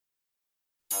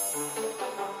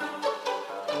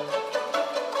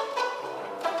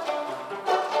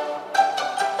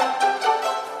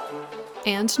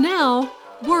And now,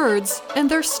 words and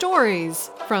their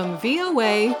stories from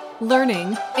VOA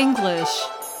Learning English.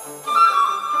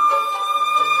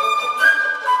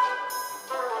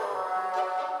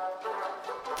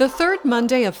 The third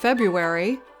Monday of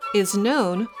February is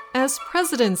known as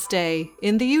President's Day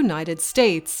in the United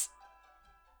States.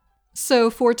 So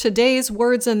for today's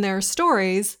words and their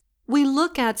stories, we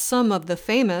look at some of the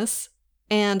famous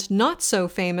and not so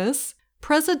famous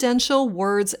presidential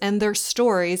words and their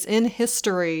stories in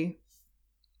history.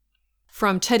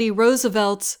 From Teddy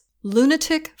Roosevelt's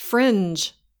lunatic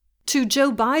fringe to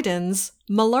Joe Biden's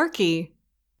malarkey,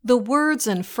 the words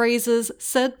and phrases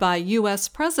said by U.S.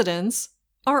 presidents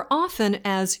are often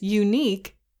as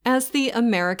unique as the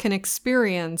American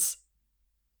experience.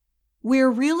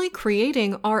 We're really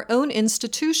creating our own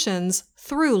institutions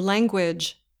through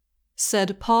language,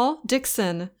 said Paul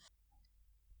Dickson.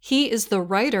 He is the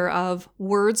writer of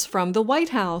Words from the White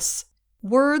House,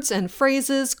 words and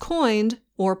phrases coined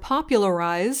or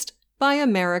popularized by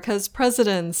America's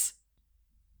presidents.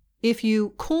 If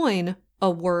you coin a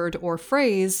word or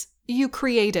phrase, you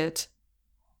create it.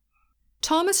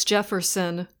 Thomas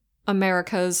Jefferson,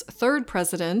 America's third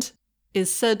president,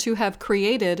 is said to have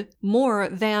created more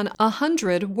than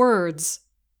 100 words.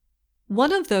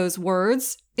 One of those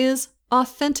words is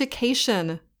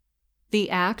authentication, the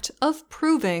act of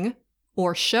proving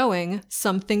or showing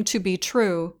something to be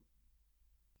true.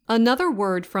 Another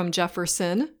word from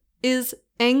Jefferson is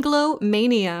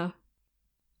Anglomania.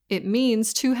 It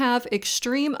means to have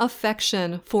extreme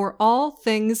affection for all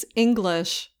things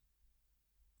English.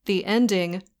 The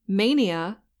ending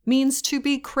mania means to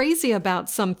be crazy about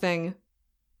something.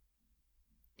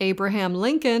 Abraham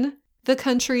Lincoln, the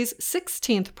country's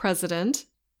 16th president,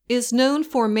 is known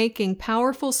for making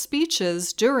powerful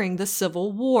speeches during the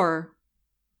Civil War.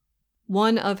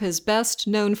 One of his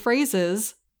best-known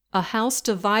phrases, "A house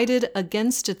divided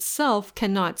against itself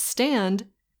cannot stand,"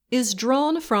 is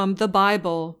drawn from the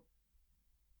Bible.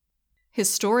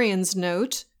 Historians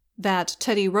note that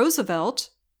Teddy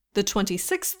Roosevelt, the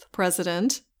 26th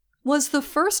president, was the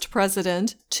first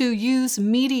president to use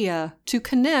media to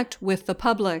connect with the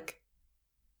public.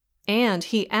 And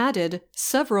he added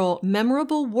several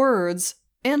memorable words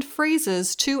and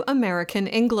phrases to American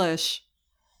English.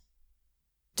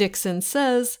 Dickson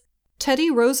says,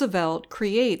 Teddy Roosevelt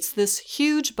creates this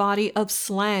huge body of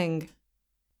slang.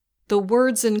 The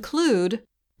words include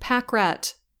pack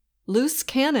rat, loose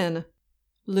cannon,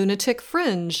 lunatic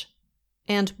fringe,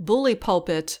 and bully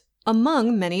pulpit,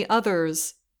 among many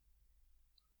others.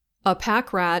 A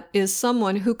pack rat is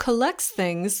someone who collects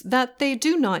things that they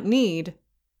do not need.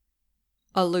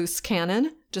 A loose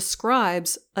cannon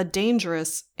describes a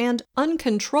dangerous and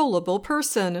uncontrollable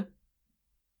person.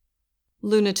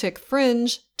 Lunatic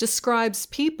fringe describes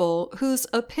people whose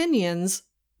opinions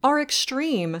are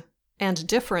extreme and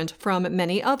different from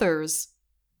many others.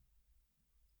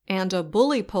 And a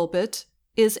bully pulpit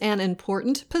is an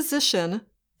important position,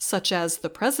 such as the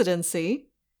presidency,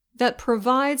 that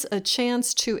provides a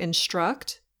chance to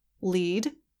instruct,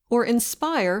 lead, or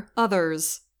inspire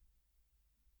others.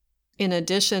 In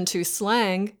addition to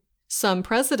slang, some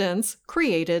presidents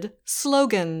created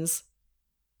slogans.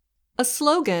 A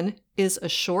slogan is a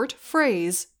short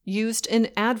phrase used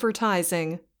in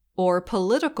advertising or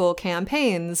political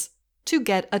campaigns to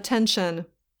get attention.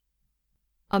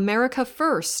 America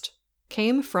First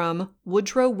came from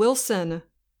Woodrow Wilson,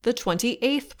 the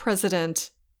 28th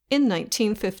president, in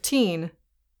 1915,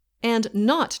 and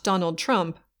not Donald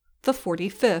Trump, the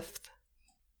 45th.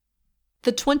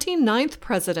 The 29th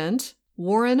president,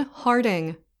 Warren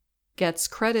Harding, gets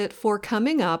credit for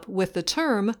coming up with the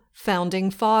term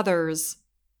Founding Fathers.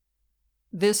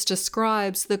 This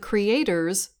describes the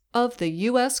creators of the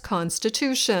U.S.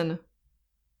 Constitution.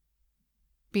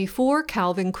 Before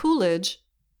Calvin Coolidge,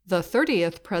 the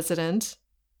 30th president,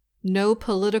 no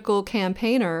political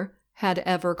campaigner had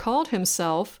ever called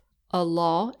himself a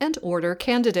law and order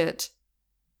candidate.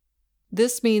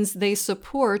 This means they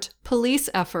support police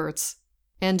efforts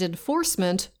and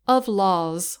enforcement of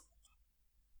laws.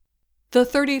 The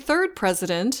 33rd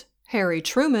president, Harry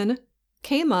Truman,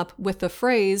 came up with the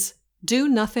phrase, "Do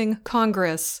Nothing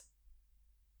Congress."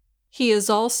 He is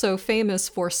also famous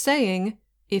for saying,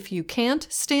 "If you can't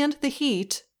stand the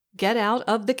heat, get out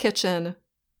of the kitchen."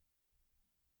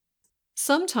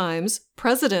 Sometimes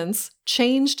presidents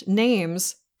changed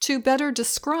names to better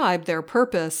describe their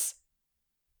purpose.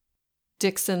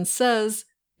 Dickson says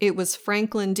it was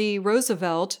Franklin D.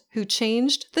 Roosevelt who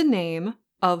changed the name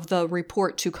of the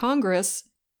report to Congress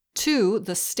to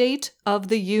the State of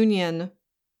the Union.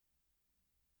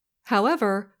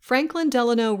 However, Franklin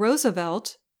Delano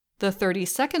Roosevelt, the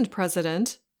 32nd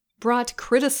president, brought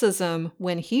criticism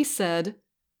when he said,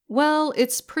 "Well,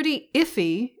 it's pretty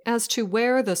iffy as to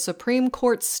where the Supreme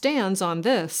Court stands on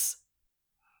this."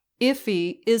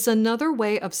 Iffy is another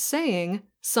way of saying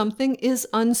something is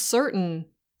uncertain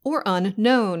or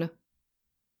unknown.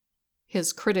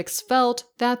 His critics felt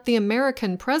that the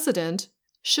American president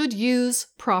should use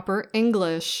proper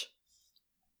English.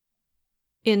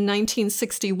 In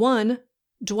 1961,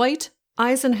 Dwight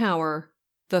Eisenhower,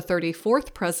 the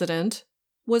 34th president,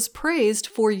 was praised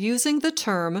for using the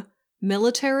term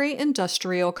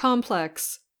military-industrial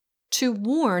complex to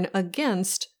warn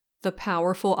against the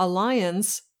powerful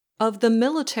alliance of the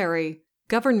military,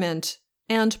 government,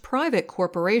 and private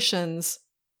corporations.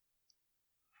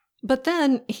 But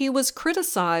then he was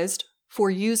criticized for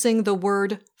using the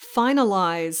word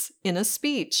finalize in a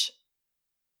speech.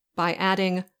 By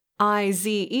adding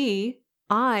IZE,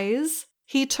 eyes,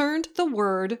 he turned the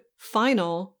word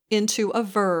final into a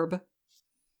verb.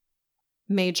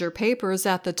 Major papers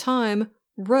at the time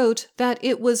wrote that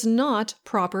it was not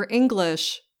proper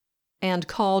English and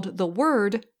called the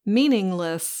word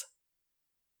meaningless.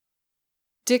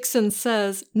 Dixon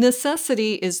says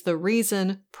necessity is the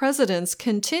reason presidents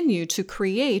continue to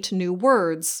create new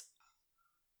words.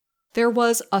 There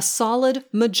was a solid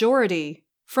majority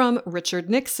from Richard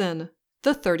Nixon,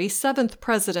 the 37th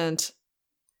president,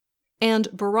 and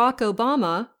Barack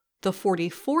Obama, the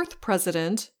 44th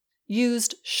president,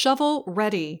 used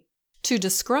shovel-ready to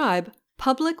describe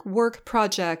public work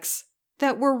projects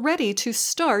that were ready to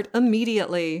start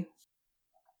immediately.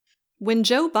 When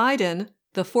Joe Biden,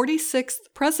 the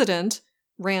 46th president,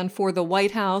 ran for the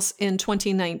White House in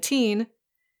 2019,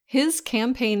 his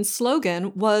campaign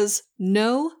slogan was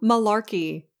 "No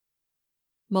Malarkey."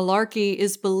 Malarkey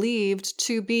is believed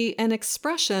to be an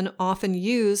expression often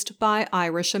used by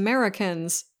Irish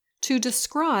Americans to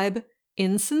describe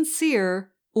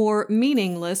insincere or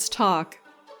meaningless talk.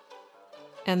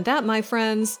 And that, my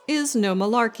friends, is no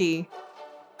malarkey.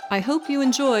 I hope you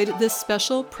enjoyed this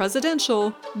special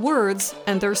presidential Words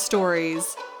and Their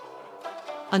Stories.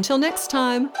 Until next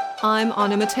time, I'm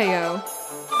Anna Mateo.